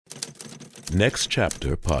Next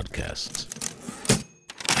Chapter Podcasts.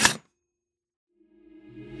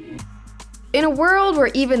 In a world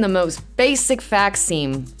where even the most basic facts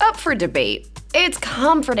seem up for debate, it's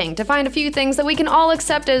comforting to find a few things that we can all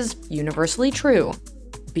accept as universally true.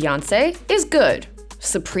 Beyoncé is good.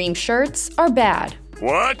 Supreme shirts are bad.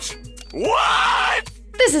 What? What?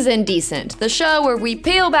 This is Indecent, the show where we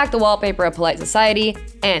peel back the wallpaper of polite society,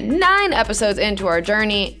 and 9 episodes into our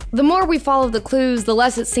journey, the more we follow the clues, the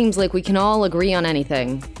less it seems like we can all agree on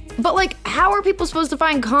anything. But how are people supposed to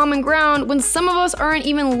find common ground when some of us aren't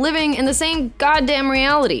even living in the same goddamn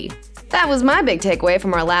reality? That was my big takeaway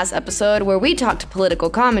from our last episode, where we talked to political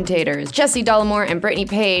commentators Jesse Dollemore and Brittany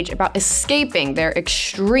Page about escaping their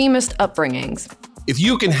extremist upbringings. If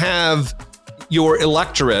you can have your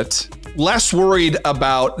electorate less worried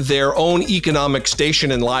about their own economic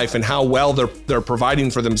station in life and how well they're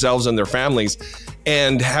providing for themselves and their families,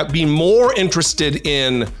 and be more interested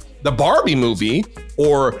in the Barbie movie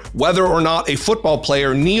or whether or not a football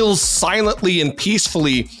player kneels silently and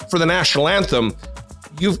peacefully for the national anthem,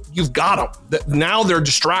 you've got them. Now they're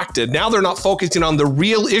distracted. Now they're not focusing on the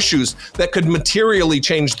real issues that could materially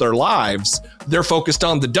change their lives. They're focused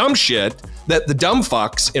on the dumb shit that the dumb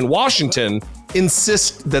fucks in Washington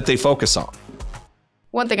insist that they focus on.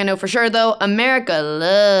 One thing I know for sure, though, America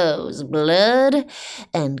loves blood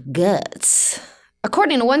and guts.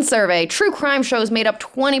 According to one survey, true crime shows made up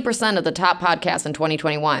 20% of the top podcasts in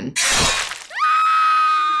 2021.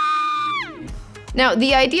 Now,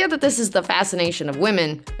 the idea that this is the fascination of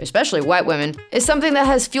women, especially white women, is something that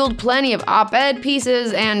has fueled plenty of op-ed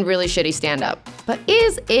pieces and really shitty stand-up. But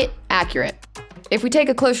is it accurate? If we take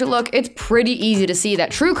a closer look, it's pretty easy to see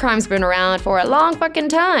that true crime's been around for a long fucking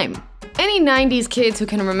time. Any 90s kids who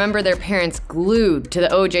can remember their parents glued to the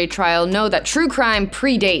OJ trial know that true crime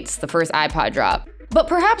predates the first iPod drop. But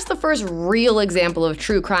perhaps the first real example of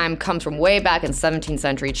true crime comes from way back in 17th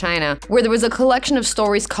century China, where there was a collection of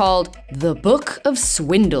stories called The Book of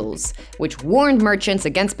Swindles, which warned merchants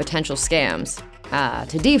against potential scams.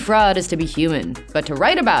 To defraud is to be human, but to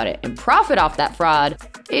write about it and profit off that fraud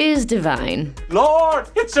is divine. Lord,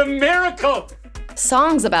 it's a miracle!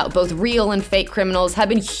 Songs about both real and fake criminals have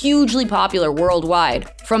been hugely popular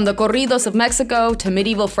worldwide, from the corridos of Mexico to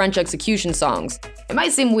medieval French execution songs. It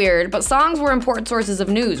might seem weird, but songs were important sources of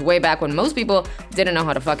news way back when most people didn't know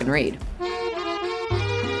how to fucking read.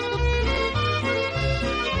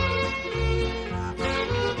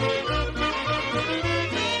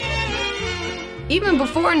 Even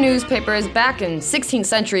before newspapers, back in 16th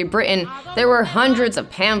century Britain, there were hundreds of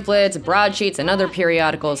pamphlets, broadsheets, and other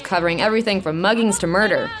periodicals covering everything from muggings to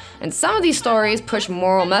murder. And some of these stories push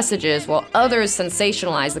moral messages, while others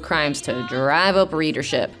sensationalize the crimes to drive up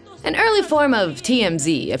readership. An early form of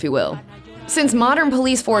TMZ, if you will. Since modern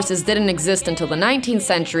police forces didn't exist until the 19th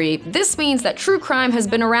century, this means that true crime has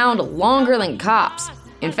been around longer than cops.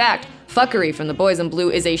 In fact, fuckery from the Boys in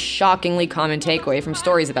Blue is a shockingly common takeaway from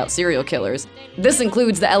stories about serial killers. This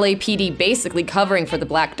includes the LAPD basically covering for the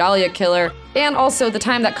Black Dahlia killer, and also the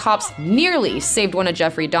time that cops nearly saved one of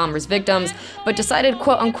Jeffrey Dahmer's victims, but decided,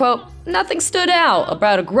 quote-unquote, nothing stood out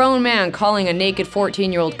about a grown man calling a naked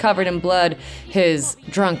 14-year-old covered in blood his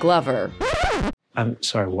drunk lover. I'm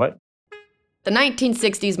sorry, what? The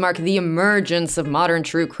 1960s marked the emergence of modern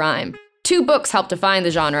true crime. 2 books helped define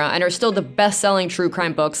the genre and are still the best-selling true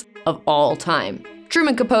crime books of all time.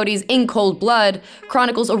 Truman Capote's In Cold Blood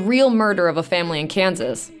chronicles a real murder of a family in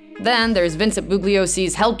Kansas. Then there's Vincent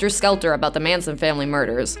Bugliosi's Helter Skelter about the Manson family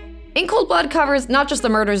murders. In Cold Blood covers not just the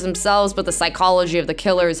murders themselves, but the psychology of the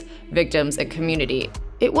killers, victims, and community.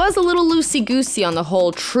 It was a little loosey-goosey on the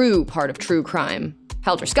whole true part of true crime.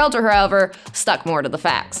 Helter Skelter, however, stuck more to the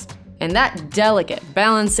facts. And that delicate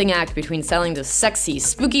balancing act between selling the sexy,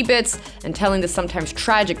 spooky bits and telling the sometimes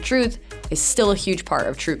tragic truth is still a huge part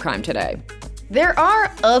of true crime today. There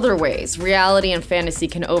are other ways reality and fantasy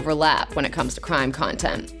can overlap when it comes to crime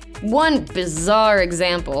content. One bizarre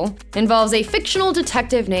example involves a fictional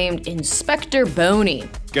detective named Inspector Boney.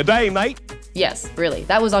 G'day, mate. Yes, really,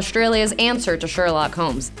 that was Australia's answer to Sherlock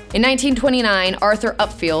Holmes. In 1929, Arthur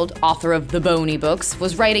Upfield, author of the Boney books,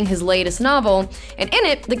 was writing his latest novel, and in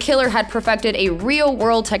it, the killer had perfected a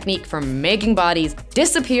real-world technique for making bodies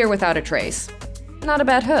disappear without a trace. Not a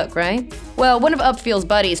bad hook, right? Well, one of Upfield's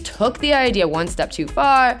buddies took the idea one step too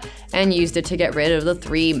far and used it to get rid of the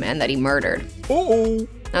 3 men that he murdered. Uh-oh.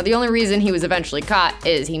 Now, the only reason he was eventually caught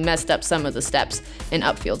is he messed up some of the steps in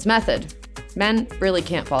Upfield's method. Men really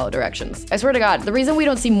can't follow directions. I swear to God, the reason we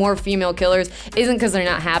don't see more female killers isn't because they're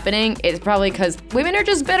not happening, it's probably because women are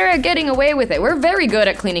just better at getting away with it. We're very good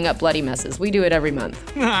at cleaning up bloody messes. We do it every month.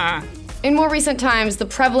 In more recent times, the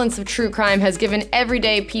prevalence of true crime has given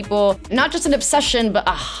everyday people not just an obsession, but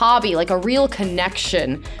a hobby, like a real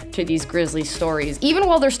connection to these grisly stories, even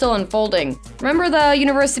while they're still unfolding. Remember the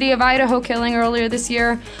University of Idaho killing earlier this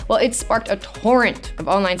year? Well, it sparked a torrent of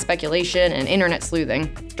online speculation and internet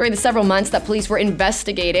sleuthing. During the several months that police were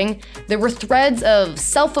investigating, there were threads of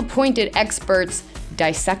self-appointed experts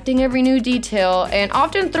dissecting every new detail and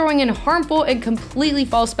often throwing in harmful and completely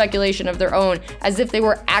false speculation of their own as if they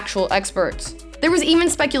were actual experts. There was even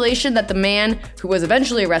speculation that the man who was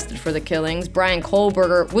eventually arrested for the killings, Brian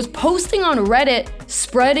Kohlberger, was posting on Reddit,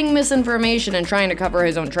 spreading misinformation and trying to cover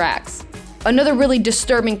his own tracks. Another really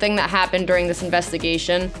disturbing thing that happened during this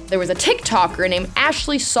investigation, there was a TikToker named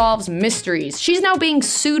Ashley Solves Mysteries. She's now being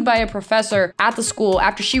sued by a professor at the school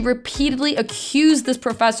after she repeatedly accused this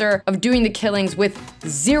professor of doing the killings with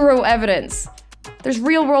zero evidence. There's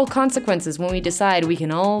real-world consequences when we decide we can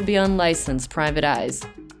all be unlicensed private eyes.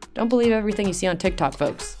 Don't believe everything you see on TikTok,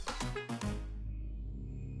 folks.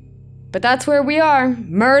 But that's where we are.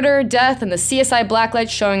 Murder, death, and the CSI blacklight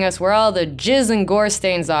showing us where all the jizz and gore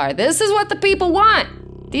stains are. This is what the people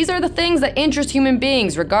want. These are the things that interest human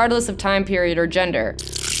beings, regardless of time period or gender.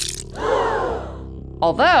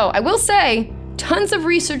 Although, I will say, tons of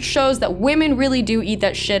research shows that women really do eat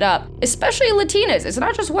that shit up, especially Latinas. It's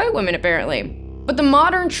not just white women, apparently. But the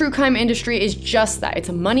modern true crime industry is just that. It's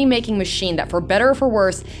a money-making machine that, for better or for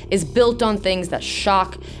worse, is built on things that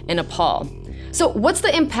shock and appall. So what's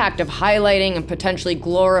the impact of highlighting and potentially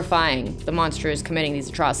glorifying the monsters committing these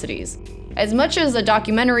atrocities? As much as a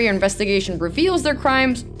documentary or investigation reveals their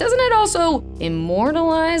crimes, doesn't it also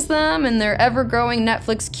immortalize them in their ever-growing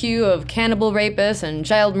Netflix queue of cannibal rapists and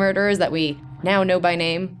child murderers that we now know by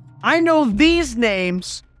name? I know these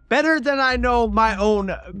names better than I know my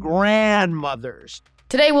own grandmothers.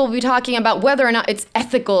 Today we'll be talking about whether or not it's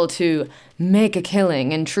ethical to make a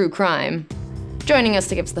killing in true crime. Joining us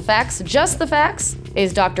to give us the facts, just the facts,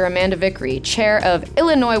 is Dr. Amanda Vicary, chair of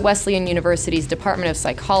Illinois Wesleyan University's Department of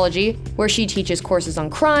Psychology, where she teaches courses on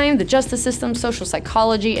crime, the justice system, social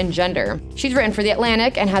psychology, and gender. She's written for The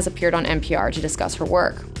Atlantic and has appeared on NPR to discuss her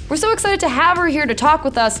work. We're so excited to have her here to talk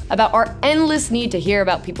with us about our endless need to hear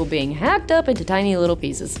about people being hacked up into tiny little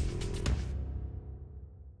pieces.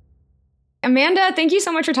 Amanda, thank you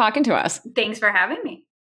so much for talking to us. Thanks for having me.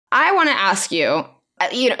 I want to ask you,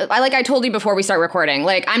 like I told you before we start recording,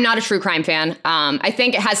 I'm not a true crime fan. I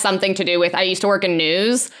think it has something to do with, I used to work in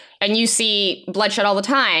news and you see bloodshed all the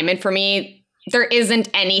time. And for me, there isn't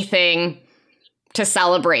anything to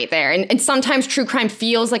celebrate there. And sometimes true crime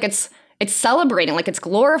feels like it's celebrating, like it's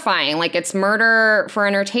glorifying, like it's murder for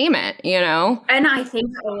entertainment, And I think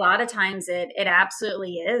a lot of times it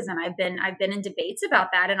absolutely is. And I've been in debates about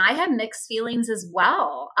that, and I have mixed feelings as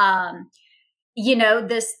well.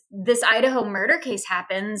 This Idaho murder case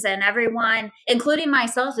happens and everyone, including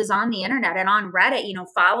myself, is on the internet and on Reddit,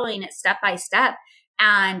 following it step by step,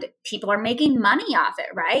 and people are making money off it,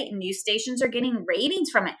 right? News stations are getting ratings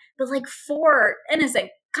from it. But 4 innocent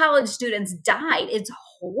college students died. It's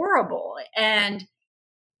horrible. And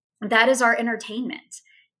that is our entertainment.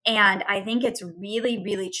 And I think it's really,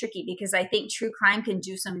 really tricky because I think true crime can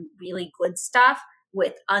do some really good stuff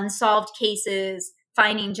with unsolved cases,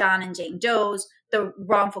 finding John and Jane Does, the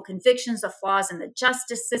wrongful convictions, the flaws in the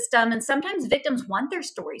justice system. And sometimes victims want their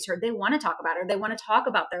stories heard. They want to talk about it. They want to talk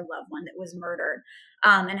about their loved one that was murdered,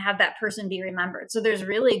 and have that person be remembered. So there's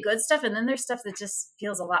really good stuff. And then there's stuff that just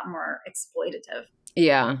feels a lot more exploitative.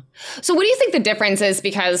 Yeah. So what do you think the difference is?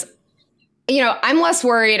 Because, I'm less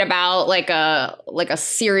worried about a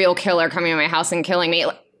serial killer coming to my house and killing me.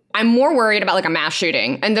 I'm more worried about a mass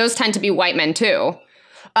shooting. And those tend to be white men too.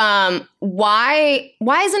 Why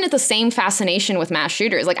isn't it the same fascination with mass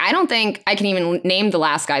shooters? I don't think I can even name the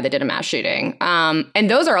last guy that did a mass shooting. And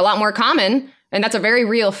those are a lot more common, and that's a very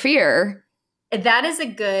real fear. That is a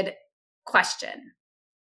good question.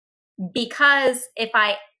 Because if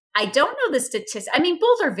I don't know the statistics,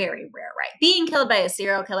 both are very rare, right? Being killed by a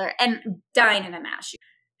serial killer and dying in a mass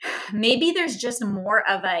shooting. Maybe there's just more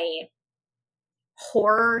of a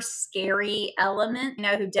horror, scary element,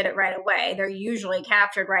 who did it right away. They're usually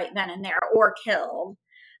captured right then and there or killed.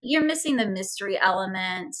 You're missing the mystery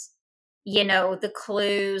element, the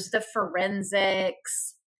clues, the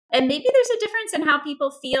forensics. And maybe there's a difference in how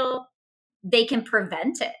people feel they can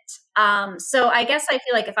prevent it. So I guess I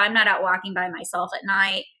feel like if I'm not out walking by myself at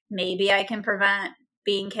night, maybe I can prevent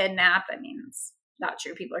being kidnapped. It's not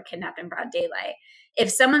true. People are kidnapped in broad daylight.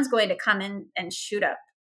 If someone's going to come in and shoot up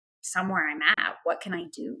somewhere I'm at, what can I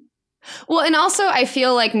do? Well, and also I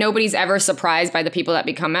feel like nobody's ever surprised by the people that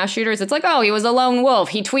become mass shooters. It's like, oh, he was a lone wolf.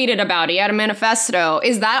 He tweeted about it. He had a manifesto.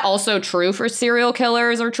 Is that also true for serial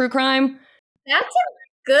killers or true crime? That's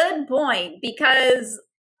a good point, because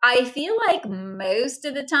I feel like most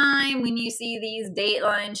of the time when you see these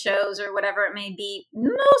Dateline shows or whatever it may be,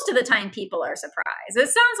 most of the time people are surprised. It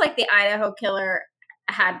sounds like the Idaho killer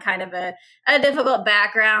had kind of a difficult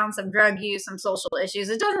background, some drug use, some social issues.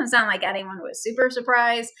 It doesn't sound like anyone was super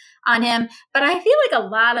surprised on him, but I feel like a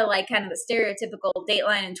lot of like kind of the stereotypical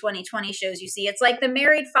Dateline in 2020 shows you see, it's like the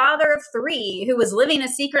married father of 3 who was living a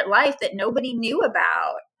secret life that nobody knew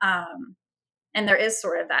about. And there is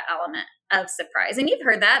sort of that element of surprise. And you've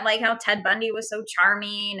heard that, like how Ted Bundy was so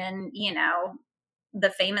charming, and, you know, the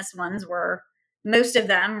famous ones were, most of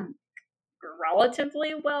them,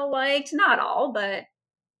 relatively well liked. Not all, but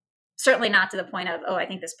certainly not to the point of, oh, I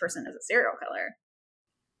think this person is a serial killer.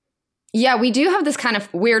 Yeah, we do have this kind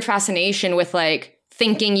of weird fascination with like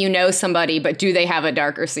thinking you know somebody, but do they have a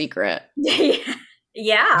darker secret?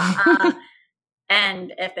 Yeah.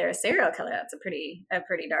 And if they're a serial killer, that's a pretty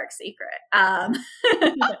dark secret.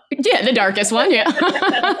 Yeah, the darkest one, yeah.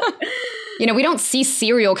 You know, we don't see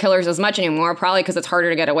serial killers as much anymore, probably because it's harder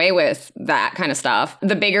to get away with that kind of stuff.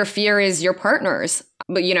 The bigger fear is your partners.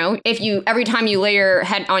 But, you know, if you, every time you lay your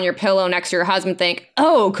head on your pillow next to your husband, think,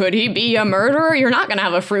 oh, could he be a murderer? You're not going to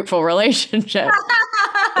have a fruitful relationship.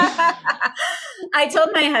 I told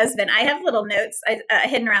my husband, I have little notes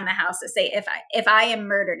hidden around the house that say, if I am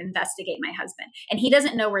murdered, investigate my husband. And he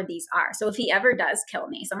doesn't know where these are. So if he ever does kill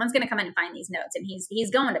me, someone's going to come in and find these notes, and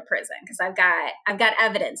he's going to prison because I've got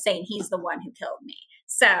evidence saying he's the one who killed me.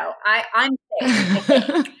 So I'm safe, I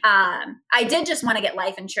think. I did just want to get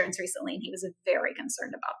life insurance recently, and he was very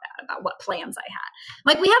concerned about that, about what plans I had.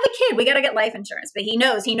 I'm like, we have a kid, we got to get life insurance. But he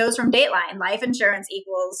knows from Dateline, life insurance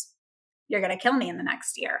equals you're going to kill me in the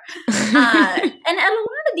next year. And a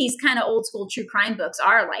lot of these kind of old school true crime books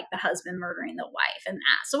are like the husband murdering the wife and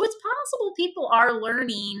that. So it's possible people are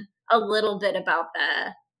learning a little bit about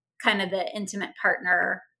the kind of the intimate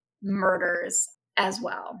partner murders as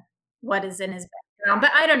well. What is in his background.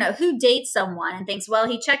 But I don't know, who dates someone and thinks, well,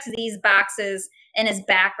 he checks these boxes in his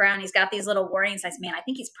background. He's got these little warning signs. Man, I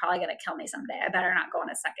think he's probably going to kill me someday. I better not go on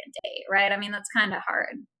a second date, right? I mean, that's kind of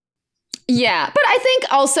hard. Yeah, but I think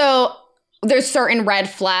also there's certain red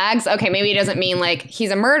flags. Okay, maybe it doesn't mean like he's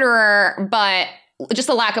a murderer, but just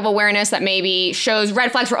a lack of awareness that maybe shows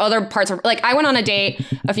red flags for other parts of, like, I went on a date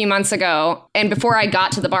a few months ago, and before I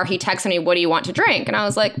got to the bar, he texted me, what do you want to drink? And I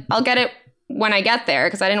was like, I'll get it when I get there,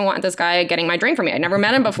 because I didn't want this guy getting my drink for me. I'd never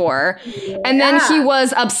met him before. Yeah. And then he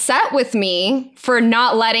was upset with me for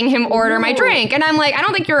not letting him order my drink. And I'm like, I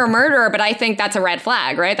don't think you're a murderer, but I think that's a red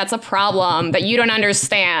flag, right? That's a problem that you don't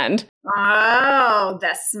understand. Oh,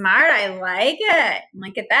 that's smart. I like it.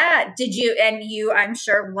 Look at that. You, I'm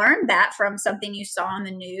sure, learned that from something you saw on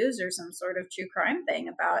the news or some sort of true crime thing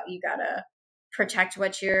about you got to protect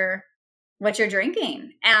what you're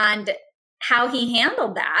drinking. And how he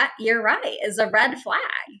handled that, you're right, is a red flag.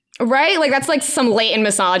 Right? Like, that's like some latent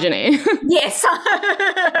misogyny. Yes.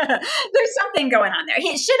 There's something going on there.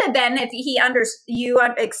 It should have been if you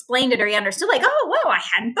explained it or he understood, like, oh, whoa, I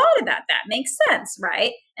hadn't thought about that. Makes sense,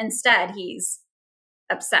 right? Instead, he's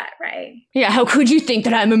upset, right? Yeah, how could you think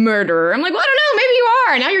that I'm a murderer? I'm like, well, I don't know, maybe you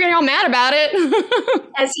are. Now you're getting all mad about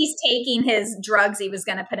it. As he's taking his drugs he was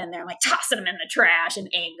going to put in there, like tossing them in the trash in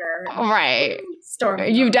anger. Right.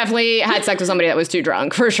 Storming. You've definitely had sex with somebody that was too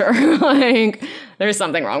drunk, for sure. Like, there's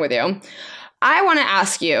something wrong with you. I want to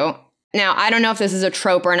ask you, now, I don't know if this is a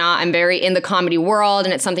trope or not. I'm very in the comedy world,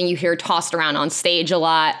 and it's something you hear tossed around on stage a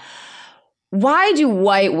lot. Why do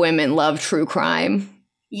white women love true crime?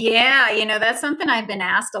 Yeah, that's something I've been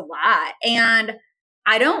asked a lot. And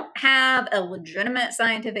I don't have a legitimate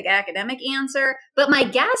scientific academic answer, but my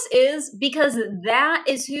guess is because that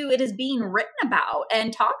is who it is being written about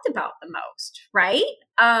and talked about the most, right?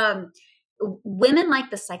 Women like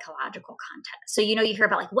the psychological content. So, you hear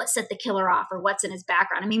about like what set the killer off or what's in his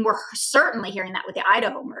background. I mean, we're certainly hearing that with the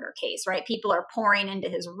Idaho murder case, right? People are pouring into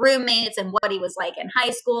his roommates and what he was like in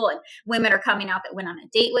high school, and women are coming out that went on a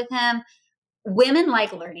date with him. Women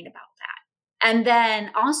like learning about that. And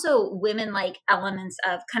then also women like elements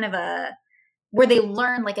of kind of where they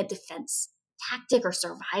learn like a defense tactic or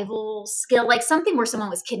survival skill, like something where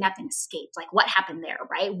someone was kidnapped and escaped, like what happened there,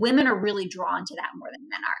 right? Women are really drawn to that more than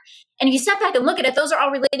men are. And if you step back and look at it, those are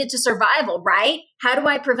all related to survival, right? How do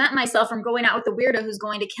I prevent myself from going out with the weirdo who's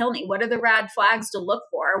going to kill me? What are the red flags to look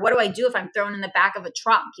for? What do I do if I'm thrown in the back of a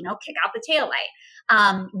trunk? Kick out the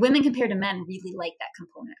taillight. Women compared to men really like that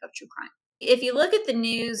component of true crime. If you look at the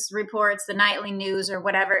news reports, the nightly news or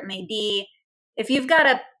whatever it may be, If you've got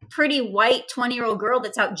a pretty white 20-year-old girl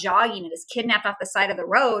that's out jogging and is kidnapped off the side of the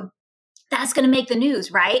road, that's going to make the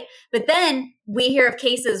news, right? But then we hear of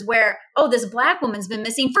cases where, oh, this Black woman's been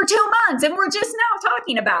missing for 2 months and we're just now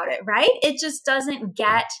talking about it, right? It just doesn't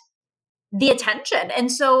get the attention.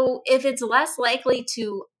 And so if it's less likely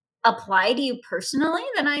to apply to you personally,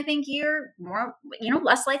 then I think you're more,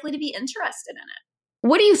 less likely to be interested in it.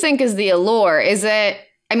 What do you think is the allure? Is it,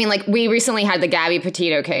 I mean, like we recently had the Gabby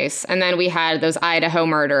Petito case, and then we had those Idaho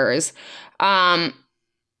murders.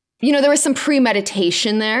 There was some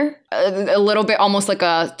premeditation there, a little bit almost like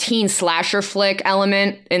a teen slasher flick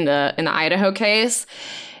element in the Idaho case.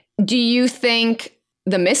 Do you think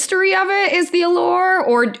the mystery of it is the allure?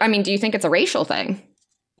 Or, I mean, do you think it's a racial thing?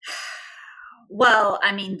 Well,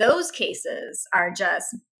 I mean, those cases are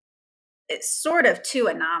it's sort of two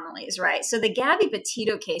anomalies, right? So the Gabby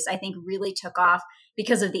Petito case, I think, really took off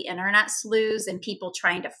because of the internet sleuths and people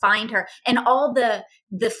trying to find her and all the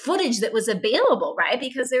footage that was available, right?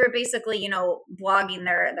 Because they were basically, blogging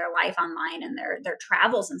their life online and their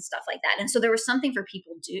travels and stuff like that. And so there was something for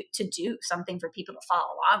people to do, something for people to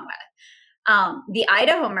follow along with. The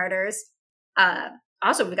Idaho murders,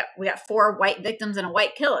 also we got 4 white victims and a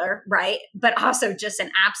white killer, right? But also just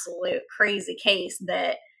an absolute crazy case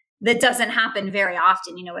that doesn't happen very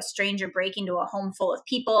often. A stranger breaking into a home full of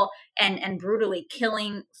people and brutally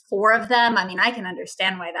killing 4 of them. I mean, I can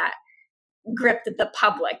understand why that gripped the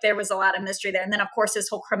public. There was a lot of mystery there. And then, of course, this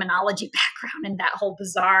whole criminology background and that whole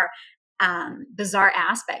bizarre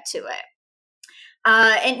aspect to it.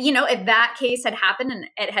 If that case had happened and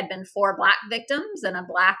it had been 4 Black victims and a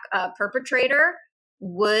Black perpetrator,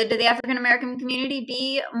 would the African-American community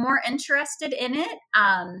be more interested in it?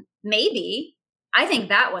 Maybe. I think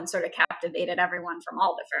that one sort of captivated everyone from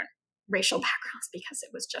all different racial backgrounds because it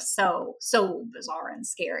was just so bizarre and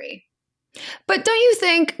scary. But don't you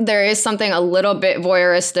think there is something a little bit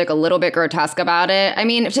voyeuristic, a little bit grotesque about it? I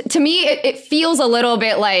mean, to me, it feels a little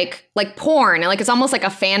bit like porn. Like it's almost like a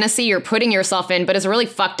fantasy you're putting yourself in, but it's a really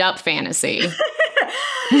fucked up fantasy.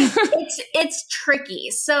 It's tricky.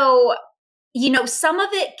 So, some of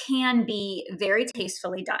it can be very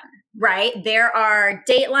tastefully done, right? There are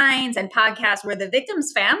Datelines and podcasts where the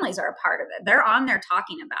victims' families are a part of it. They're on there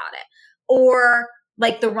talking about it. Or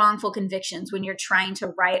like the wrongful convictions when you're trying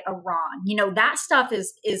to right a wrong. That stuff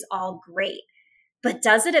is all great. But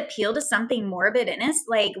does it appeal to something morbid in us?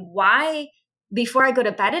 Like, why, before I go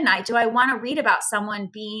to bed at night, do I want to read about someone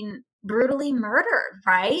being brutally murdered,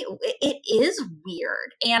 right? It is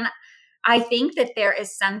weird. And I think that there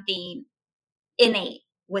is something innate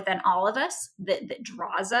within all of us that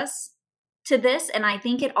draws us to this. And I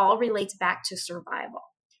think it all relates back to survival.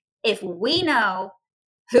 If we know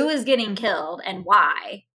who is getting killed and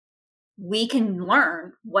why, we can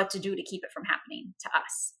learn what to do to keep it from happening to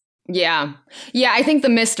us. Yeah. I think the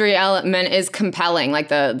mystery element is compelling, like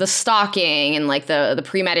the stalking and like the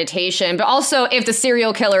premeditation. But also, if the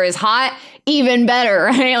serial killer is hot, even better,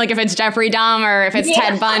 right? Like if it's Jeffrey Dahmer, if it's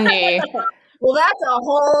Ted Bundy. Well, that's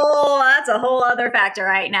a whole other factor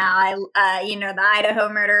right now. The Idaho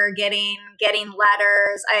murder, getting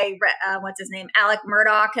letters. I read, what's his name? Alec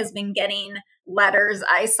Murdaugh has been getting letters.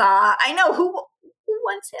 I know who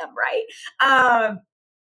wants him, right?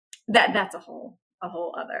 That's a whole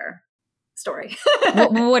other story.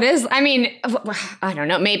 What is? I mean, I don't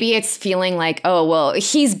know. Maybe it's feeling like, oh well,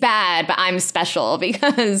 he's bad, but I'm special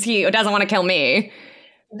because he doesn't want to kill me.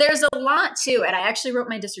 There's a lot to it. I actually wrote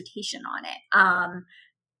my dissertation on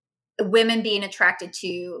it. Women being attracted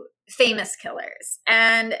to famous killers.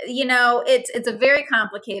 And, it's a very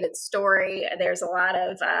complicated story. There's a lot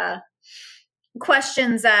of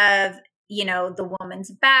questions of, the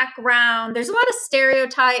woman's background. There's a lot of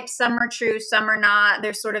stereotypes. Some are true, some are not.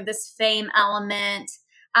 There's sort of this fame element.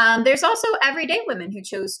 There's also everyday women who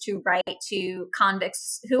chose to write to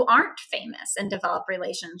convicts who aren't famous and develop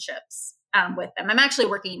relationships with them. I'm actually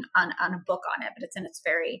working on a book on it, but it's in its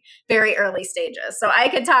very, very early stages. So I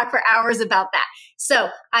could talk for hours about that. So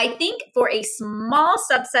I think for a small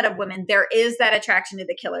subset of women, there is that attraction to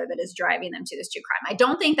the killer that is driving them to this true crime. I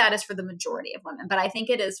don't think that is for the majority of women, but I think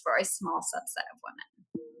it is for a small subset of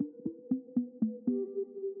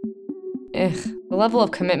women. The level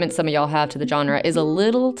of commitment some of y'all have to the genre is a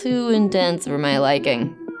little too intense for my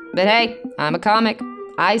liking. But hey, I'm a comic.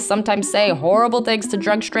 I sometimes say horrible things to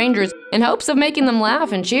drunk strangers in hopes of making them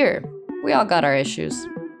laugh and cheer. We all got our issues.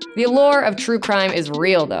 The allure of true crime is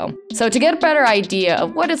real, though. So to get a better idea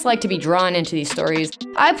of what it's like to be drawn into these stories,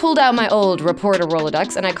 I pulled out my old reporter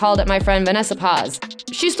Rolodex and I called up my friend Vanessa Paz.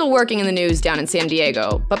 She's still working in the news down in San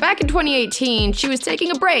Diego, but back in 2018, she was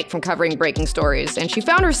taking a break from covering breaking stories, and she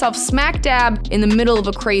found herself smack dab in the middle of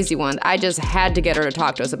a crazy one I just had to get her to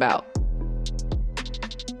talk to us about.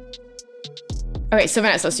 Okay, so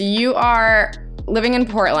Vanessa, so you are living in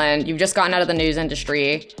Portland, you've just gotten out of the news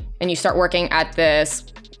industry, and you start working at this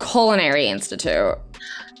culinary institute.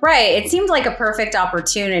 Right. It seemed like a perfect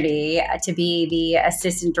opportunity to be the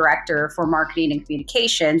assistant director for marketing and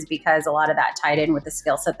communications, because a lot of that tied in with the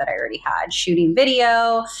skill set that I already had. Shooting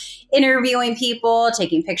video, interviewing people,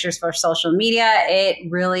 taking pictures for social media. It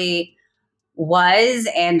really was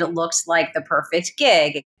and looked like the perfect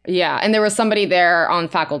gig. Yeah, and there was somebody there on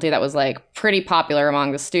faculty that was like pretty popular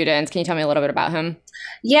among the students. Can you tell me a little bit about him?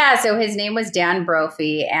 Yeah, so his name was Dan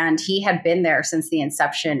Brophy, and he had been there since the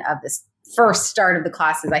inception of this first start of the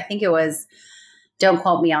classes. I think it was, don't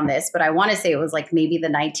quote me on this, but I want to say it was like maybe the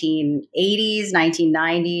 1980s,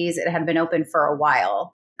 1990s. It had been open for a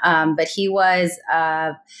while. But he was,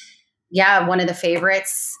 one of the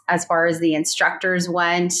favorites as far as the instructors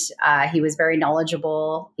went. He was very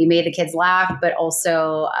knowledgeable. He made the kids laugh, but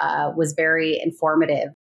also was very informative.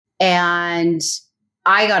 And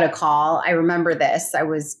I got a call. I remember this. I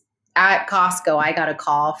was at Costco. I got a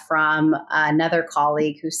call from another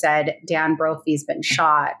colleague who said, Dan Brophy's been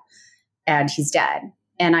shot and he's dead.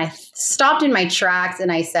 And I stopped in my tracks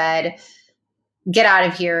and I said, get out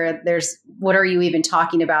of here. What are you even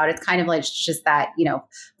talking about? It's kind of like just that,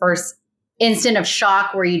 first instant of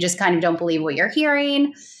shock where you just kind of don't believe what you're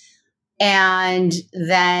hearing. And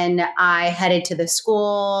then I headed to the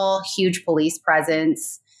school, huge police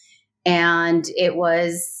presence. And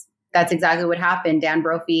that's exactly what happened. Dan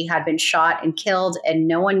Brophy had been shot and killed, and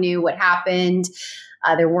no one knew what happened.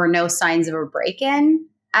 There were no signs of a break-in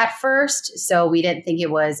at first, so we didn't think it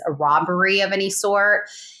was a robbery of any sort.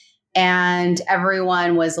 And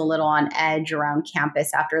everyone was a little on edge around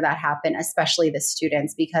campus after that happened, especially the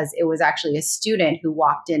students, because it was actually a student who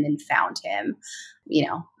walked in and found him.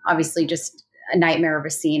 Obviously just a nightmare of a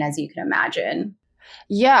scene, as you can imagine.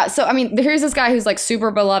 Yeah. So, I mean, here's this guy who's like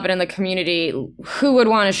super beloved in the community. Who would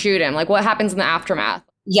want to shoot him? Like, what happens in the aftermath?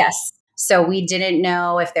 Yes. So we didn't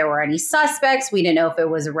know if there were any suspects. We didn't know if it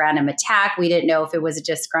was a random attack. We didn't know if it was a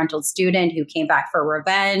disgruntled student who came back for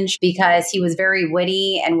revenge, because he was very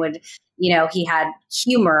witty and he had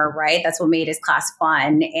humor, right? That's what made his class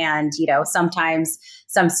fun. And, sometimes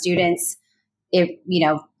some students, it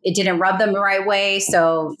didn't rub them the right way.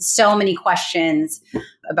 So many questions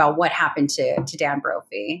about what happened to Dan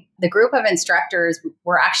Brophy. The group of instructors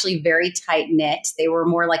were actually very tight knit. They were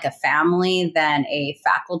more like a family than a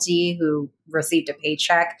faculty who received a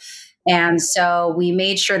paycheck. And so we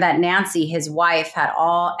made sure that Nancy, his wife, had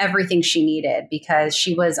everything she needed, because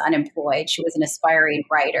she was unemployed. She was an aspiring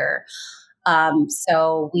writer.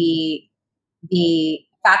 So the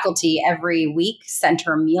faculty every week sent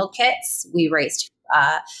her meal kits. We raised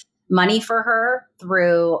money for her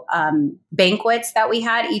through banquets that we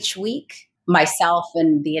had each week. Myself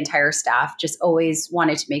and the entire staff just always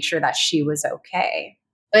wanted to make sure that she was okay.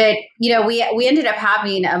 But, we ended up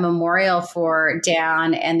having a memorial for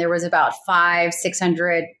Dan, and there was about 500,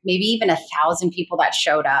 600, maybe even 1,000 people that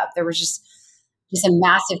showed up. There was just a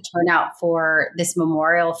massive turnout for this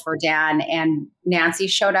memorial for Dan, and Nancy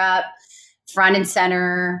showed up front and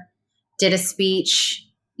center, did a speech,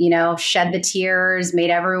 shed the tears, made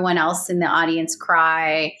everyone else in the audience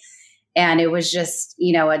cry. And it was just,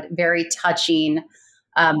 a very touching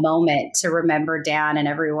moment to remember Dan, and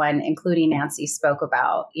everyone, including Nancy, spoke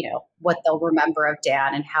about, what they'll remember of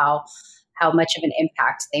Dan and how much of an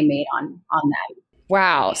impact they made on them.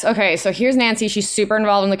 Wow. Okay. So here's Nancy. She's super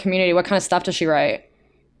involved in the community. What kind of stuff does she write?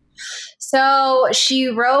 So she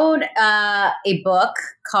wrote a book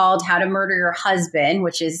called How to Murder Your Husband,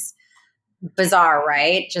 which is bizarre,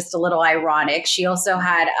 right? Just a little ironic. She also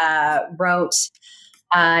wrote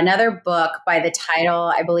another book by the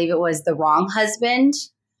title, I believe it was The Wrong Husband.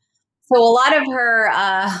 So a lot of her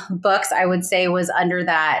books, I would say, was under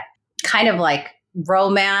that kind of like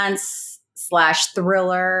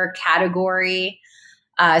romance/thriller category.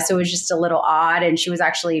 So it was just a little odd, and she was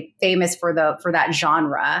actually famous for that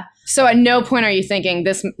genre. So at no point are you thinking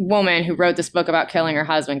this woman who wrote this book about killing her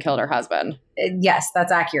husband killed her husband? Yes,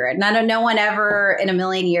 that's accurate. No one ever in a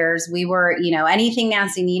million years. We were, anything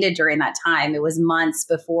Nancy needed during that time. It was months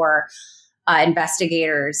before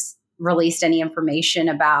investigators released any information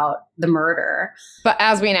about the murder. But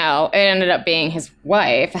as we know, it ended up being his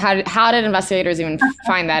wife. How did investigators even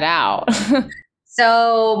find that out?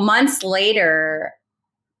 So months later,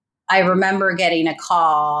 I remember getting a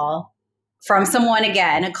call from someone,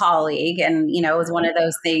 again, a colleague. And, it was one of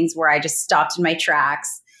those things where I just stopped in my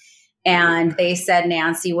tracks. And they said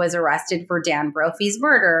Nancy was arrested for Dan Brophy's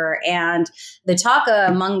murder. And the talk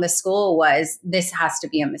among the school was, this has to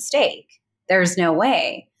be a mistake. There's no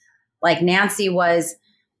way. Like Nancy was,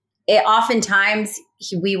 oftentimes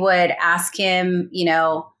we would ask him,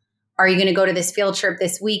 are you going to go to this field trip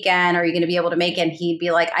this weekend? Are you going to be able to make it? And he'd be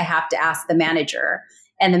like, I have to ask the manager.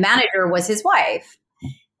 And the manager was his wife.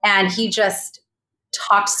 And he just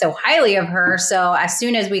talked so highly of her. So as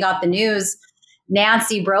soon as we got the news,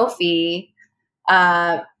 Nancy Brophy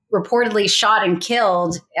reportedly shot and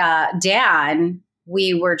killed Dan,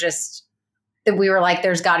 we were like,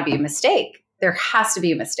 there's got to be a mistake. There has to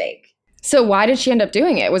be a mistake. So why did she end up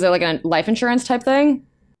doing it? Was it like a life insurance type thing?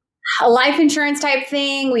 A life insurance type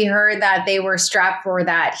thing. We heard that they were strapped for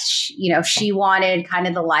that. She wanted kind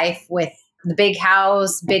of the life with the big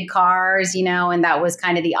house, big cars, and that was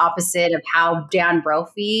kind of the opposite of how Dan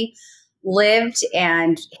Brophy lived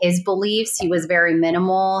and his beliefs. He was very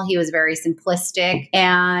minimal. He was very simplistic.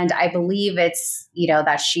 And I believe it's,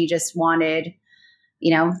 that she just wanted,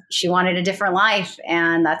 she wanted a different life,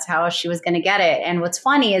 and that's how she was going to get it. And what's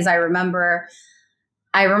funny is I remember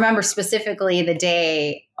specifically the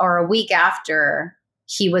day or a week after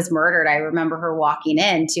he was murdered. I remember her walking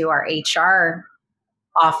into our HR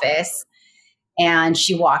office, and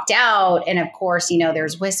she walked out. And of course,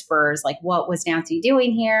 there's whispers like, what was Nancy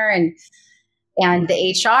doing here? And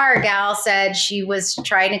the HR gal said she was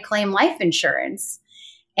trying to claim life insurance.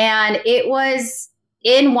 And it was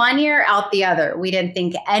in one ear, out the other. We didn't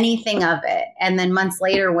think anything of it. And then months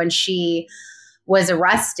later, when she was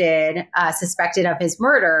arrested, suspected of his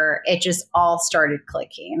murder, it just all started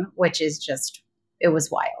clicking, which is just, it was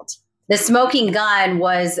wild. The smoking gun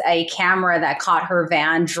was a camera that caught her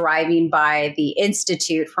van driving by the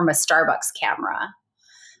Institute from a Starbucks camera.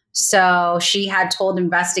 So she had told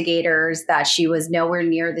investigators that she was nowhere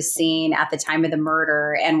near the scene at the time of the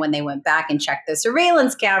murder. And when they went back and checked the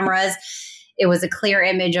surveillance cameras, it was a clear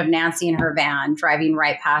image of Nancy in her van driving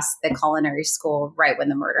right past the culinary school right when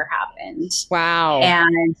the murder happened. Wow.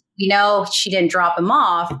 And she didn't drop him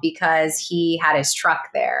off because he had his truck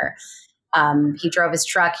there. He drove his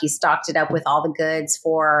truck. He stocked it up with all the goods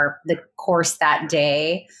for the course that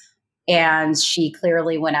day. And she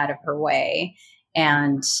clearly went out of her way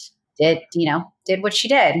and did what she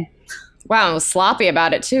did. Wow. And was sloppy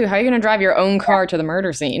about it too. How are you going to drive your own car to the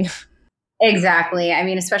murder scene? Exactly. I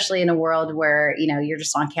mean, especially in a world where, you're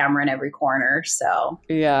just on camera in every corner. So,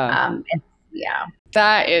 yeah. Yeah.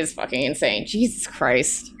 That is fucking insane. Jesus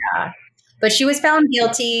Christ. Yeah. But she was found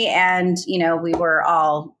guilty, and, we were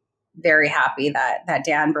all very happy that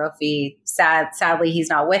Dan Brophy, sadly, he's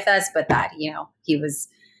not with us, but that, he was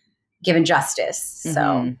given justice.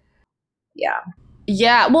 So, yeah.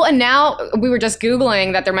 Yeah. Well, and now we were just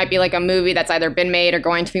Googling that there might be like a movie that's either been made or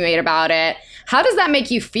going to be made about it. How does that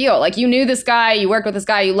make you feel? Like, you knew this guy, you worked with this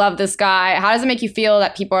guy, you love this guy. How does it make you feel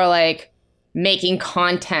that people are like making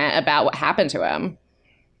content about what happened to him?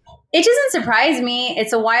 It doesn't surprise me.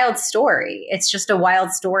 It's a wild story. It's just a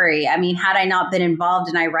wild story. I mean, had I not been involved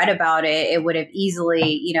and I read about it, it would have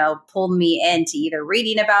easily, pulled me into either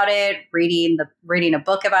reading about it, reading a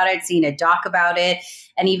book about it, seeing a doc about it,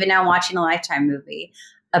 and even now watching a Lifetime movie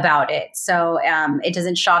about it. So it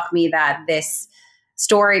doesn't shock me that this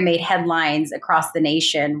story made headlines across the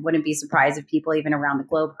nation. Wouldn't be surprised if people even around the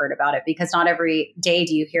globe heard about it, because not every day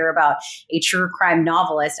do you hear about a true crime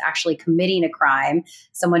novelist actually committing a crime,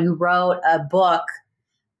 someone who wrote a book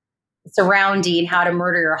surrounding how to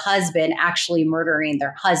murder your husband, actually murdering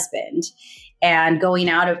their husband, and going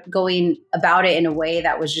about it in a way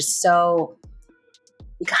that was just so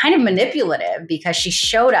kind of manipulative, because she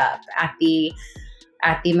showed up at the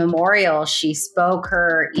memorial. She spoke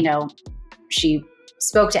she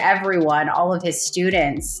spoke to everyone, all of his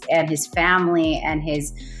students and his family and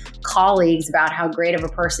his colleagues, about how great of a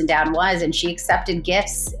person Dan was. And she accepted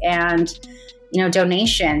gifts and,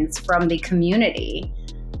 donations from the community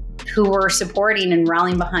who were supporting and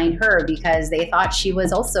rallying behind her, because they thought she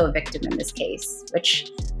was also a victim in this case, which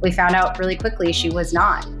we found out really quickly she was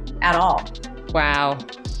not at all. Wow.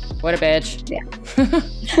 What a bitch.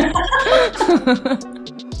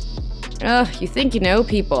 Yeah. You think you know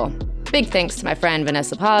people. Big thanks to my friend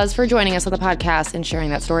Vanessa Paz for joining us on the podcast and sharing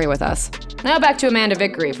that story with us. Now back to Amanda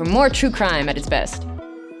Vicary for more true crime at its best.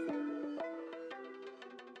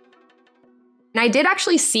 And I did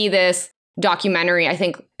actually see this documentary. I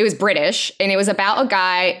think it was British, and it was about a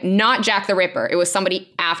guy, not Jack the Ripper. It was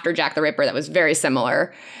somebody after Jack the Ripper that was very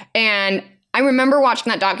similar. And I remember watching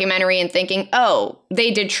that documentary and thinking, oh,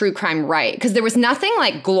 they did true crime right. Because there was nothing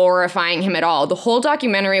like glorifying him at all. The whole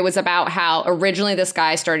documentary was about how originally this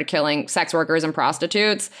guy started killing sex workers and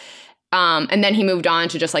prostitutes. And then he moved on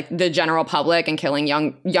to just like the general public and killing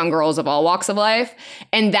young girls of all walks of life.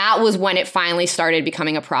 And that was when it finally started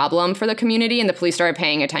becoming a problem for the community and the police started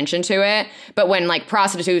paying attention to it. But when like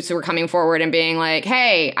prostitutes were coming forward and being like,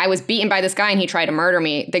 hey, I was beaten by this guy and he tried to murder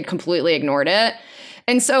me, they completely ignored it.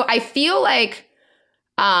 And so I feel like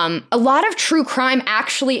a lot of true crime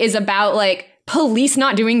actually is about like police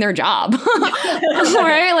not doing their job,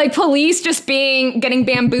 right? Like police just getting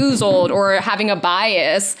bamboozled or having a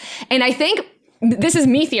bias. And I think this is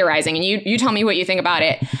me theorizing, and you tell me what you think about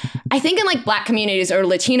it. I think in like Black communities or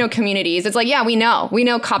Latino communities, it's like, yeah, we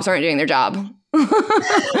know cops aren't doing their job.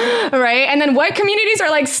 Right? And then white communities are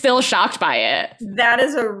like still shocked by it. That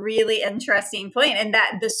is a really interesting point. And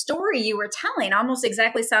that the story you were telling almost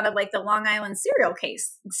exactly sounded like the Long Island serial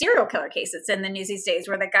killer case that's in the news these days,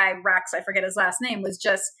 where the guy Rex, I forget his last name, was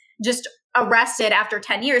just arrested after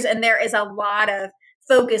 10 years. And there is a lot of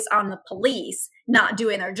focus on the police not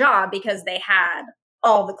doing their job because they had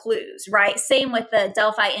all the clues, right? Same with the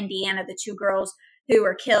Delphi, Indiana, the two girls who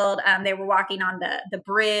were killed. They were walking on the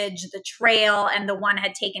bridge, the trail, and the one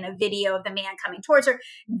had taken a video of the man coming towards her.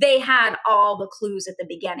 They had all the clues at the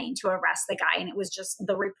beginning to arrest the guy, and it was just,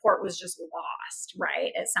 the report was just lost,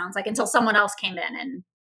 right? It sounds like, until someone else came in and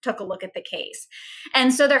took a look at the case.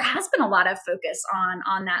 And so there has been a lot of focus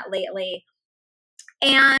on that lately.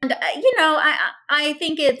 And, I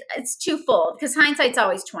think it's twofold, because hindsight's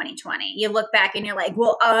always 20/20. You look back and you're like,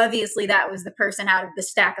 well, obviously that was the person out of the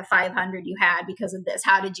stack of 500 you had because of this.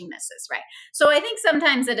 How did you miss this? Right. So I think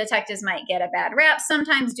sometimes the detectives might get a bad rap.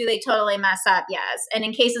 Sometimes do they totally mess up? Yes. And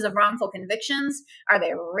in cases of wrongful convictions, are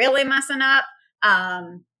they really messing up?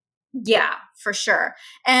 Yeah, for sure.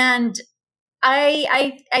 And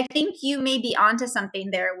I think you may be onto something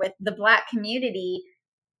there with the Black community.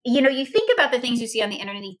 You think about the things you see on the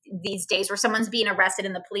internet these days where someone's being arrested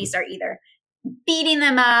and the police are either beating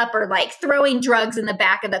them up or like throwing drugs in the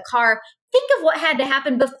back of the car. Think of what had to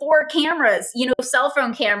happen before cameras, cell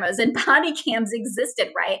phone cameras and body cams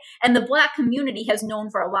existed, right? And the Black community has known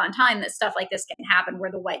for a long time that stuff like this can happen, where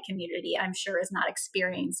the white community, I'm sure, is not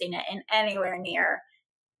experiencing it in anywhere near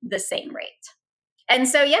the same rate. And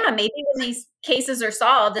so, yeah, maybe when these cases are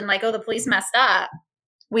solved and like, oh, the police messed up,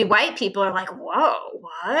 we white people are like, whoa,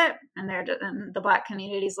 what? And the Black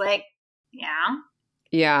community's like, yeah.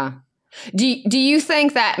 Yeah. Do you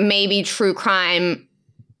think that maybe true crime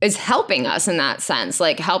is helping us in that sense?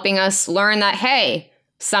 Like helping us learn that, hey,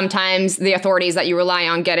 sometimes the authorities that you rely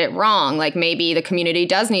on get it wrong. Like maybe the community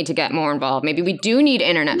does need to get more involved. Maybe we do need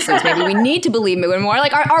internet sleuths. Maybe we need to believe more.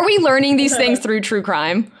 Like, are we learning these things through true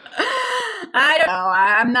crime? I don't know.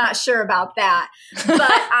 I'm not sure about that. But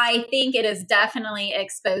I think it is definitely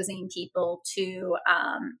exposing people to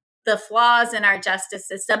the flaws in our justice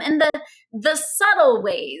system and the subtle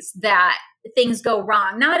ways that things go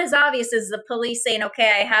wrong. Not as obvious as the police saying,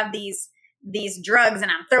 okay, I have these drugs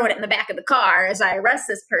and I'm throwing it in the back of the car as I arrest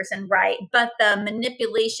this person, right? But the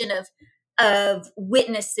manipulation of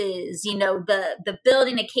witnesses, the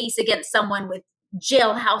building a case against someone with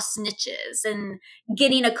jailhouse snitches and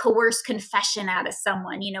getting a coerced confession out of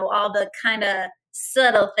someone, all the kind of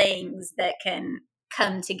subtle things that can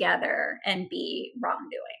come together and be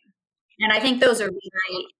wrongdoing. And I think those are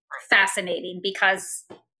really fascinating because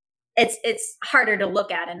it's harder to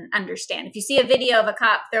look at and understand. If you see a video of a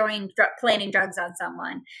cop planting drugs on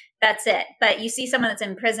someone, that's it. But you see someone that's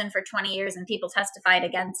in prison for 20 years and people testified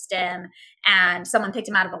against him and someone picked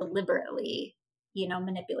him out of it deliberately,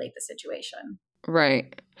 manipulate the situation.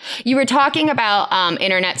 Right. You were talking about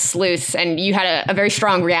internet sleuths, and you had a very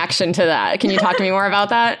strong reaction to that. Can you talk to me more about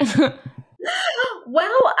that?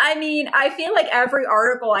 Well, I mean, I feel like every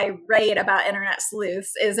article I read about internet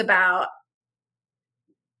sleuths is about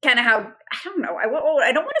kind of how, I don't know,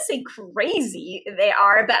 I don't want to say crazy they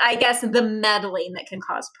are, but I guess the meddling that can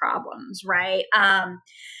cause problems, right?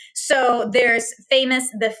 So there's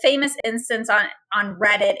the famous instance on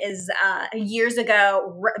Reddit is years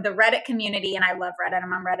ago, the Reddit community, and I love Reddit,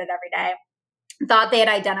 I'm on Reddit every day, thought they had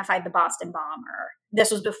identified the Boston bomber.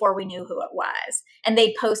 This was before we knew who it was. And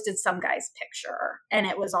they posted some guy's picture and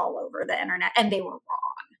it was all over the internet and they were wrong.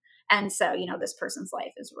 And so, this person's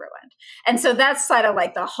life is ruined. And so that's sort of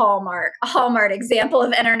like the hallmark example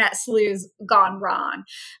of internet sleuths gone wrong.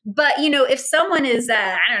 But, if someone is,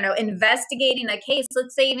 investigating a case,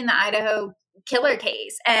 let's say even the Idaho killer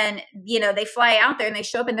case, and, they fly out there and they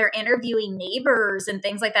show up and they're interviewing neighbors and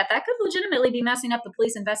things like that, that could legitimately be messing up the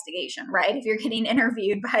police investigation, right? If you're getting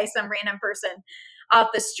interviewed by some random person off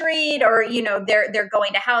the street, or, they're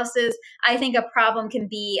going to houses. I think a problem can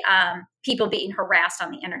be people being harassed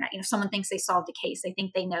on the internet. Someone thinks they solved a case. They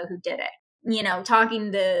think they know who did it.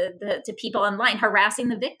 Talking to people online, harassing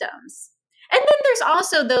the victims. And then there's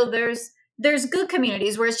also, though, there's good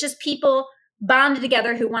communities where it's just people bonded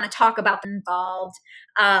together who want to talk about them involved.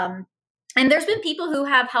 And there's been people who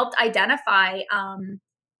have helped identify,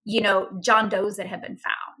 John Does that have been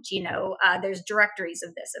found. There's directories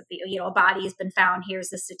of this, a body has been found. Here's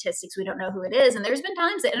the statistics. We don't know who it is. And there's been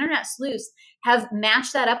times that internet sleuths have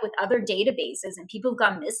matched that up with other databases, and people have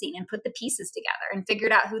gone missing and put the pieces together and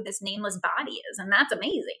figured out who this nameless body is. And that's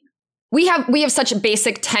amazing. We have such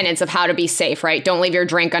basic tenets of how to be safe, right? Don't leave your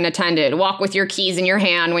drink unattended. Walk with your keys in your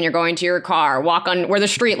hand when you're going to your car. Walk on where the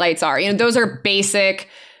streetlights are. Those are basic,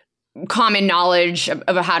 common knowledge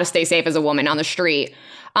of how to stay safe as a woman on the street.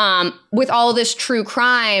 With all this true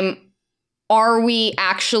crime, are we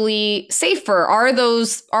actually safer?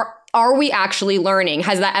 Are we actually learning?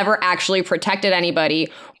 Has that ever actually protected anybody?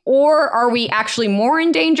 Or are we actually more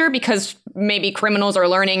in danger because maybe criminals are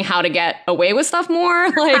learning how to get away with stuff more?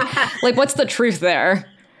 Like what's the truth there?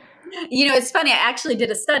 It's funny. I actually did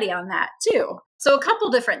a study on that too. So a couple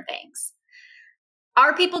different things.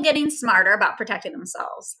 Are people getting smarter about protecting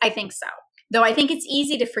themselves? I think so. Though I think it's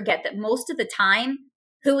easy to forget that most of the time,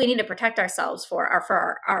 who we need to protect ourselves for are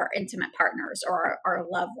for our intimate partners or our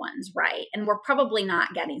loved ones, right? And we're probably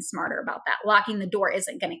not getting smarter about that. Locking the door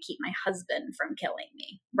isn't going to keep my husband from killing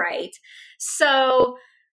me, right? So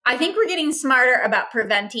I think we're getting smarter about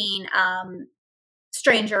preventing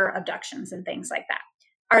stranger abductions and things like that.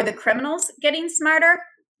 Are the criminals getting smarter?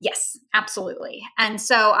 Yes, absolutely. And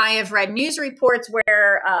so I have read news reports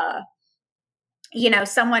where,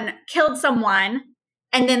 someone killed someone,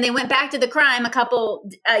 and then they went back to the crime a couple,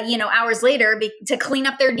 hours later to clean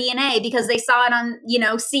up their DNA because they saw it on,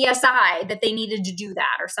 CSI that they needed to do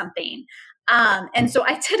that or something. And so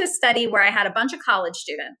I did a study where I had a bunch of college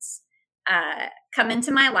students come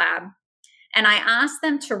into my lab, and I asked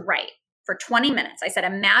them to write for 20 minutes. I said,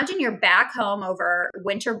 imagine you're back home over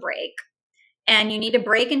winter break and you need to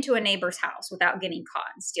break into a neighbor's house without getting caught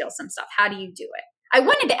and steal some stuff. How do you do it? I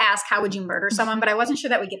wanted to ask, how would you murder someone? But I wasn't sure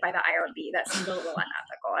that would get by the IRB. That seemed a little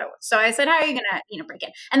unethical. So I said, how are you going to, break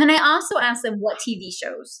in? And then I also asked them what TV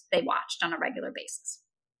shows they watched on a regular basis.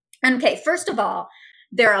 Okay, first of all,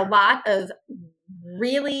 there are a lot of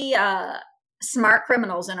really smart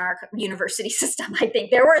criminals in our university system. I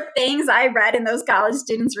think there were things I read in those college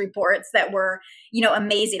students' reports that were,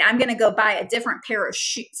 amazing. I'm going to go buy a different pair of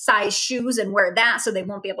size shoes and wear that so they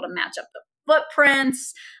won't be able to match up the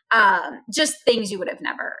footprints. Just things you would have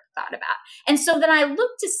never thought about. And so then I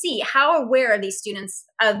looked to see how aware are these students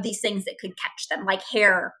of these things that could catch them, like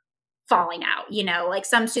hair falling out, like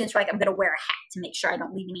some students were like, I'm going to wear a hat to make sure I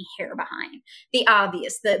don't leave any hair behind. The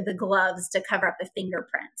obvious, the gloves to cover up the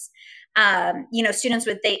fingerprints. Students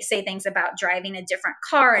would say things about driving a different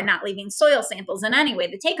car and not leaving soil samples. And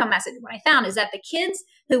anyway, the take home message, what I found is that the kids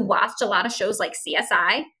who watched a lot of shows like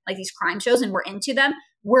CSI, like these crime shows, and were into them,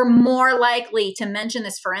 were more likely to mention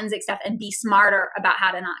this forensic stuff and be smarter about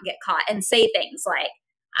how to not get caught and say things like,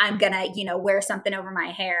 I'm going to, wear something over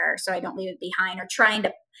my hair so I don't leave it behind, or trying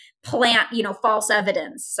to plant, false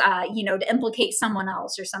evidence, to implicate someone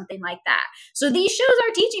else or something like that. So these shows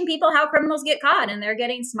are teaching people how criminals get caught, and they're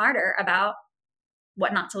getting smarter about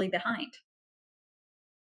what not to leave behind.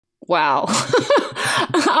 Wow.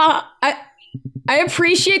 I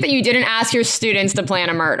appreciate that you didn't ask your students to plan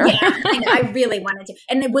a murder. Yeah, I really wanted to.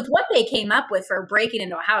 And with what they came up with for breaking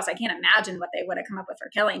into a house, I can't imagine what they would have come up with for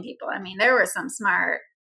killing people. I mean, there were some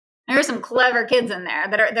some clever kids in there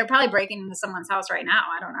that they're probably breaking into someone's house right now.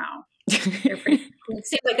 I don't know. It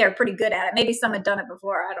seems like they're pretty good at it. Maybe some had done it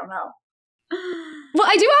before. I don't know. Well,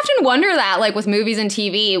 I do often wonder that, like with movies and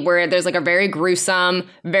TV where there's like a very gruesome,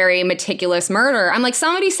 very meticulous murder. I'm like,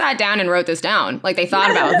 somebody sat down and wrote this down. Like they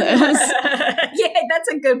thought about this. Yeah, that's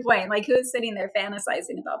a good point. Like who's sitting there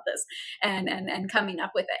fantasizing about this and coming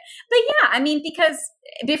up with it? But yeah, I mean, because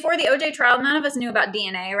before the OJ trial, none of us knew about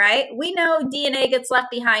DNA, right? We know DNA gets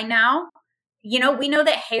left behind now. We know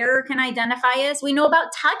that hair can identify us. We know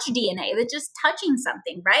about touch DNA, that just touching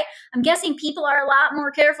something, right? I'm guessing people are a lot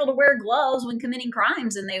more careful to wear gloves when committing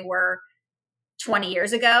crimes than they were 20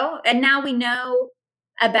 years ago. And now we know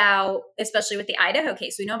about, especially with the Idaho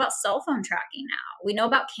case, we know about cell phone tracking now. We know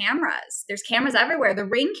about cameras. There's cameras everywhere, the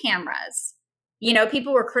Ring cameras.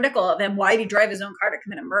 People were critical of him. Why did he drive his own car to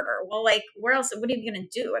commit a murder? Well, like, where else? What are you going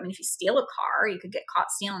to do? I mean, if you steal a car, you could get caught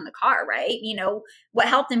stealing the car, right? What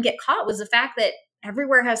helped him get caught was the fact that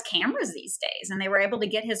everywhere has cameras these days, and they were able to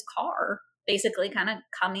get his car basically kind of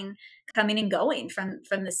coming and going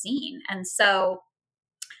from the scene. And so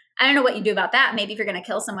I don't know what you do about that. Maybe if you're going to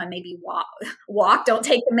kill someone, maybe walk, don't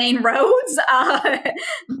take the main roads.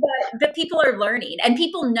 But people are learning, and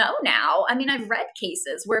people know now. I mean, I've read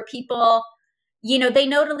cases where people, they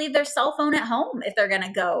know to leave their cell phone at home if they're going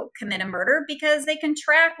to go commit a murder, because they can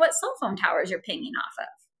track what cell phone towers you're pinging off of,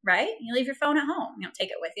 right? You leave your phone at home. You don't take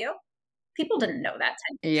it with you. People didn't know that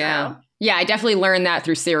 10 years ago. Yeah, I definitely learned that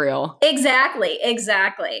through Serial. Exactly.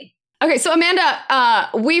 Okay, so Amanda,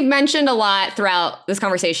 we've mentioned a lot throughout this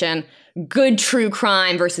conversation, good true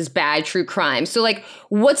crime versus bad true crime. So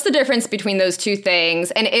what's the difference between those two things?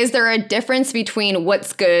 And is there a difference between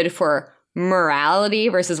what's good for morality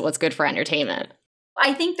versus what's good for entertainment?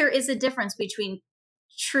 I think there is a difference between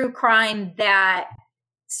true crime that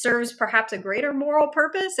serves perhaps a greater moral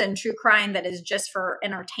purpose and true crime that is just for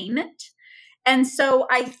entertainment. And so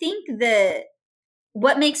I think that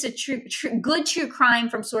what makes a good true crime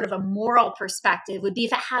from sort of a moral perspective would be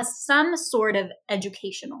if it has some sort of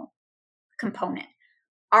educational component.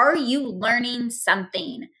 Are you learning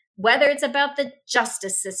something, whether it's about the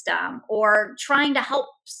justice system or trying to help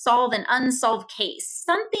solve an unsolved case,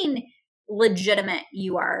 something legitimate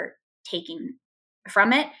you are taking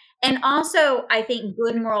from it? And also, I think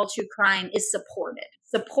good moral true crime is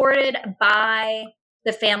supported by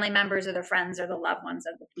the family members or the friends or the loved ones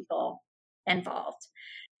of the people involved.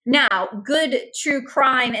 Now, good true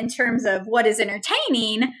crime in terms of what is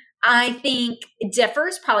entertaining, I think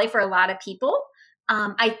differs probably for a lot of people.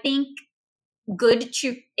 I think good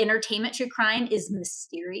true entertainment true crime is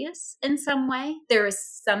mysterious in some way. There is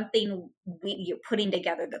something you're putting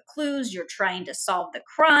together the clues, you're trying to solve the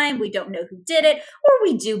crime. We don't know who did it, or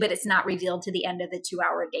we do, but it's not revealed to the end of the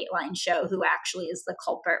 2-hour Dateline show who actually is the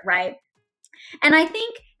culprit, right? And I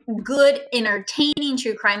think good entertaining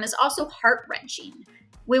true crime is also heart-wrenching.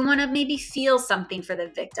 We want to maybe feel something for the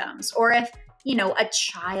victims, or if a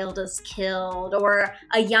child is killed or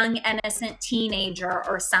a young innocent teenager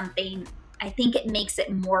or something, I think it makes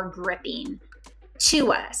it more gripping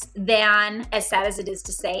to us than, as sad as it is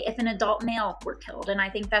to say, if an adult male were killed. And I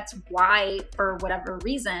think that's why, for whatever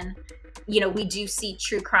reason, we do see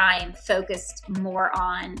true crime focused more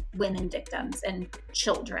on women victims and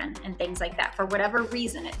children and things like that. For whatever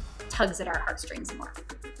reason, it tugs at our heartstrings more.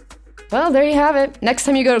 Well, there you have it. Next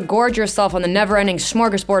time you go to gorge yourself on the never-ending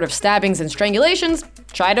smorgasbord of stabbings and strangulations,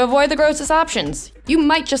 try to avoid the grossest options. You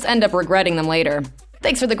might just end up regretting them later.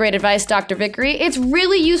 Thanks for the great advice, Dr. Vicary. It's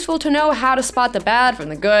really useful to know how to spot the bad from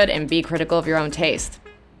the good and be critical of your own taste.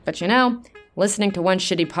 But listening to one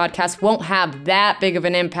shitty podcast won't have that big of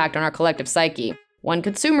an impact on our collective psyche. One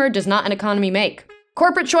consumer does not an economy make.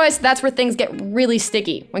 Corporate choice, that's where things get really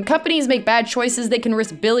sticky. When companies make bad choices, they can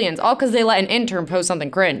risk billions, all because they let an intern post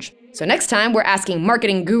something cringe. So next time, we're asking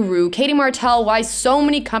marketing guru Katie Martell why so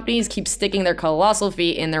many companies keep sticking their colossal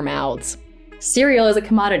feet in their mouths. Cereal is a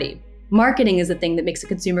commodity. Marketing is the thing that makes a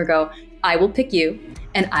consumer go, I will pick you,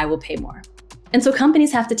 and I will pay more. And so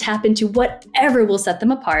companies have to tap into whatever will set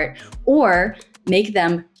them apart or make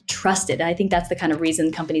them trusted. I think that's the kind of reason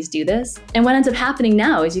companies do this. And what ends up happening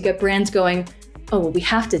now is you get brands going, oh, well, we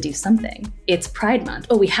have to do something. It's Pride Month.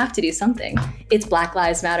 Oh, we have to do something. It's Black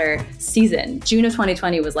Lives Matter season. June of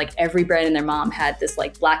 2020 was every brand and their mom had this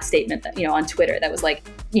black statement that, on Twitter that was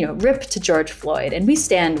rip to George Floyd. And we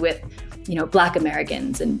stand with, Black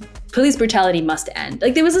Americans and police brutality must end.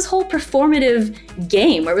 There was this whole performative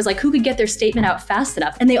game where it was who could get their statement out fast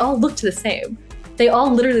enough. And they all looked the same. They all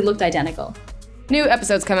literally looked identical. New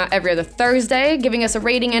episodes come out every other Thursday. Giving us a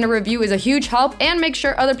rating and a review is a huge help, and make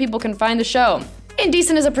sure other people can find the show.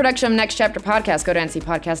 Indecent is a production of Next Chapter Podcast. Go to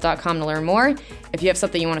ncpodcast.com to learn more. If you have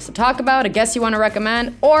something you want us to talk about, a guest you want to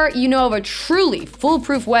recommend, or you know of a truly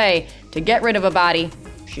foolproof way to get rid of a body,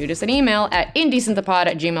 shoot us an email at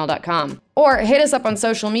indecentthepod@gmail.com. Or hit us up on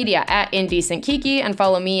social media at IndecentKiki and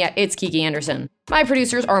follow me at It's Kiki Anderson. My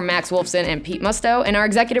producers are Max Wolfson and Pete Musto, and our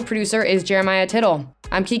executive producer is Jeremiah Tittle.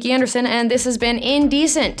 I'm Kiki Anderson, and this has been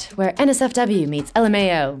Indecent, where NSFW meets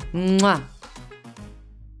LMAO. Mwah.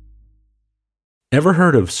 Ever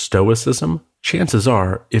heard of Stoicism? Chances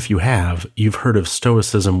are, if you have, you've heard of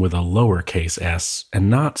Stoicism with a lowercase s and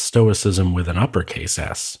not Stoicism with an uppercase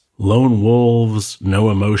S. Lone wolves,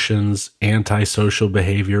 no emotions, antisocial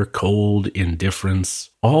behavior, cold indifference.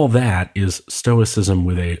 All that is Stoicism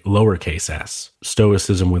with a lowercase s.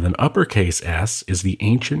 Stoicism with an uppercase S is the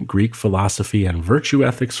ancient Greek philosophy and virtue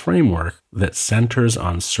ethics framework that centers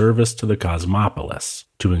on service to the cosmopolis,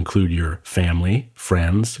 to include your family,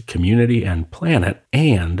 friends, community, and planet,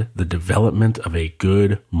 and the development of a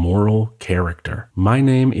good moral character. My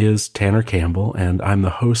name is Tanner Campbell, and I'm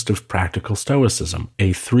the host of Practical Stoicism,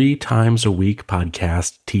 a 3 times a week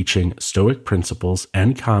podcast teaching Stoic principles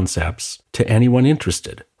and concepts to anyone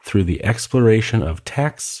interested, through the exploration of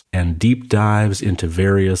texts and deep dives into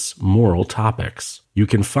various moral topics. You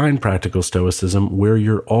can find Practical Stoicism where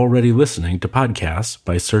you're already listening to podcasts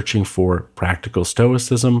by searching for Practical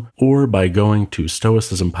Stoicism or by going to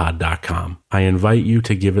stoicismpod.com. I invite you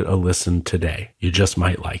to give it a listen today. You just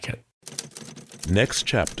might like it. Next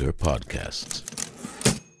Chapter Podcasts.